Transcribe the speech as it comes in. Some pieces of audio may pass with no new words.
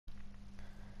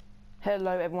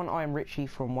Hello everyone, I am Richie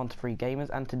from 1 to 3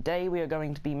 Gamers, and today we are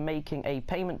going to be making a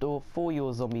payment door for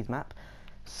your zombies map.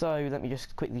 So let me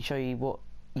just quickly show you what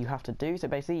you have to do. So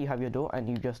basically you have your door and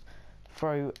you just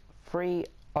throw 3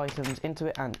 items into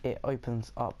it and it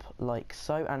opens up like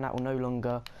so, and that will no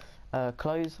longer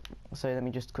close. So let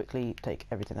me just quickly take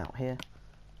everything out here.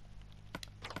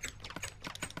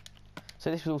 So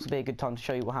this would also be a good time to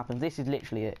show you what happens. This is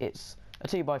literally it. It's a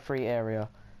 2x3 area,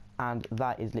 and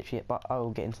that is literally it, but I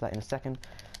will get into that in a second.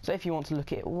 So if you want to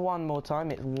look at it one more time,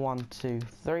 it's 1, 2,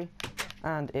 3,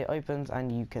 and it opens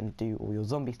and you can do all your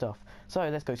zombie stuff. So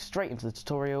let's go straight into the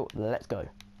tutorial. Let's go.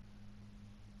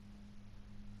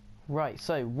 Right,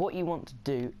 so what you want to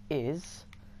do is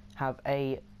have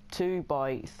a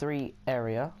 2x3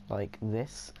 area like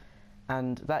this,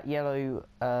 and that yellow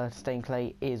stained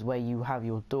clay is where you have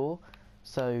your door.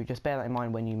 So just bear that in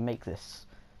mind when you make this.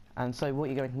 And so what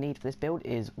you're going to need for this build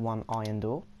is 1 iron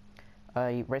door,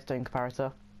 a redstone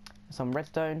comparator, some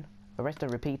redstone, a redstone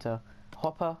repeater,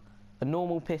 hopper, a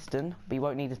normal piston, but you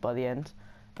won't need this by the end,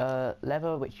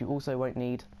 lever, which you also won't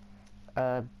need,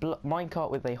 minecart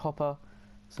with a hopper,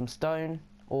 some stone,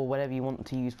 or whatever you want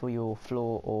to use for your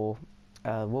floor or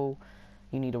wall.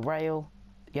 You need a rail,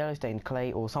 yellow stained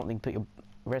clay, or something to put your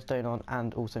redstone on,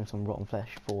 and also some rotten flesh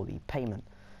for the payment.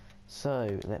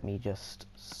 So let me just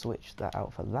switch that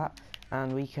out for that,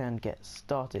 and we can get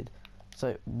started.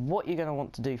 So what you're going to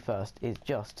want to do first is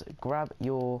just grab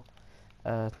your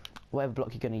whatever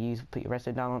block you're going to use, put your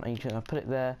redstone down on, and you're going to put it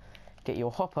there, get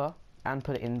your hopper and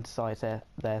put it inside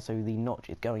there so the notch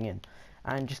is going in,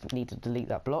 and just need to delete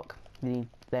that block. You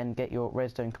then get your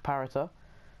redstone comparator,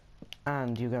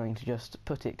 and you're going to just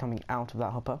put it coming out of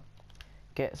that hopper,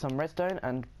 get some redstone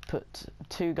and put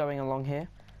 2 going along here,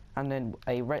 and then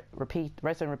a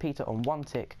redstone repeater on 1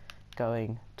 tick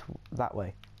going that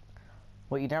way.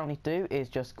 What you now need to do is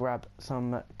just grab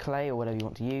some clay or whatever you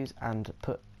want to use and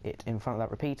put it in front of that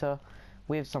repeater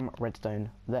with some redstone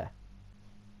there.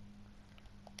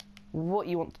 What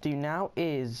you want to do now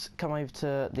is come over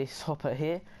to this hopper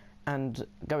here and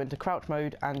go into crouch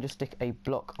mode and just stick a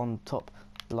block on top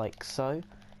like so.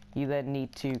 You then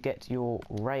need to get your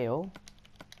rail.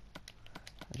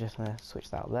 I'm just going to switch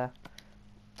that out there.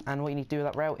 And what you need to do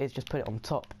with that rail is just put it on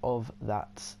top of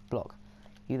that block.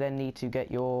 You then need to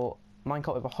get your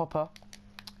minecart with a hopper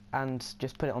and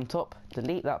just put it on top,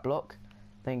 delete that block,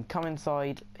 then come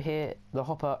inside here, the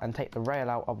hopper, and take the rail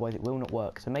out, otherwise it will not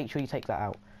work. So make sure you take that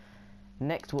out.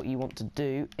 Next, what you want to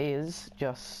do is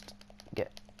just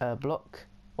get a block,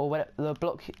 or whatever, the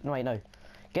block, no wait, no.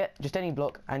 Get just any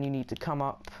block, and you need to come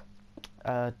up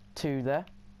to there,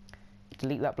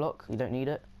 delete that block, you don't need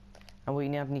it. And what you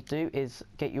now need to do is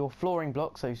get your flooring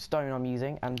block, so stone I'm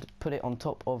using, and put it on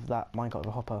top of that minecart with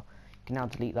a hopper. You can now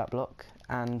delete that block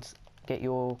and get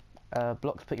your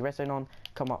block to put your redstone on,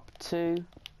 come up 2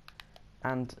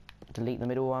 and delete the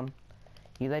middle one.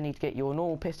 You then need to get your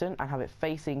normal piston and have it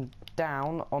facing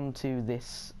down onto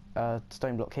this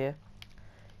stone block here.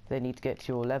 You then need to get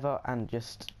your lever and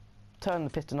just turn the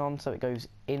piston on so it goes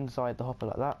inside the hopper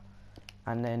like that,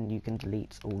 and then you can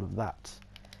delete all of that.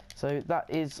 So that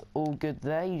is all good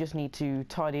there. You just need to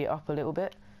tidy it up a little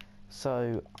bit.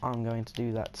 So I'm going to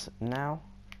do that now.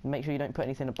 Make sure you don't put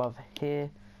anything above here,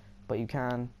 but you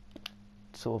can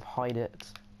sort of hide it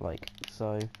like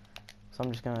so. So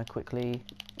I'm just going to quickly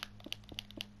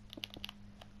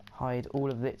hide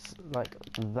all of this like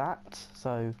that.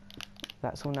 So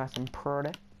that's all nice and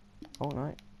pretty. Oh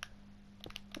no.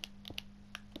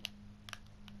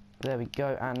 There we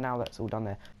go, and now that's all done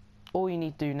there. All you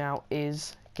need to do now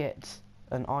is get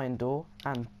an iron door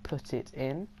and put it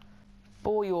in.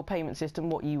 For your payment system,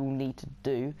 what you will need to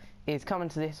do is come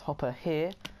into this hopper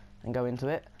here and go into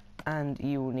it, and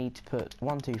you will need to put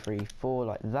 1, 2, 3, 4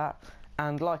 like that.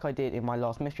 And like I did in my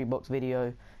last mystery box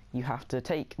video, you have to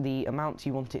take the amount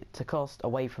you want it to cost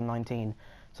away from 19.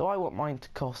 So I want mine to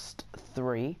cost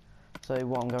 3. So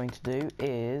what I'm going to do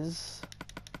is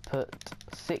put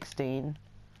 16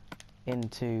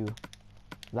 into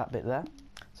that bit there.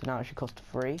 So now it should cost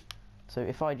 3. So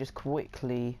if I just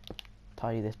quickly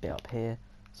tidy this bit up here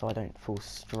so I don't fall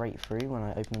straight through when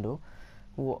I open the door,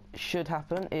 what should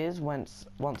happen is once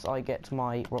I get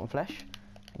my rotten flesh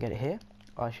and get it here,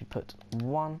 I should put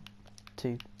 1,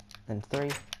 2 and 3,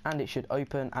 and it should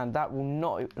open, and that will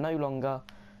no longer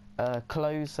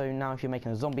close. So now if you're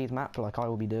making a zombies map like I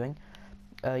will be doing,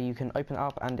 you can open it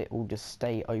up and it will just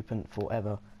stay open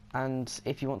forever. And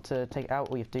if you want to take it out,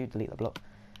 all you have to do, delete the block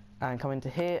and come into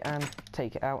here and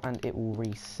take it out, and it will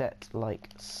reset like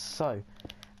so.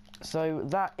 So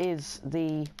that is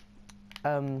the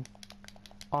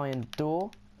iron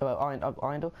door.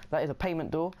 iron door. That is a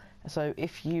payment door. So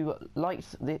if you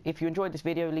if you enjoyed this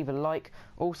video, leave a like.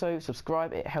 Also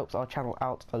subscribe, it helps our channel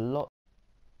out a lot.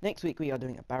 Next week we are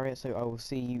doing a barrier, so I will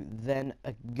see you then.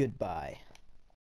 Goodbye.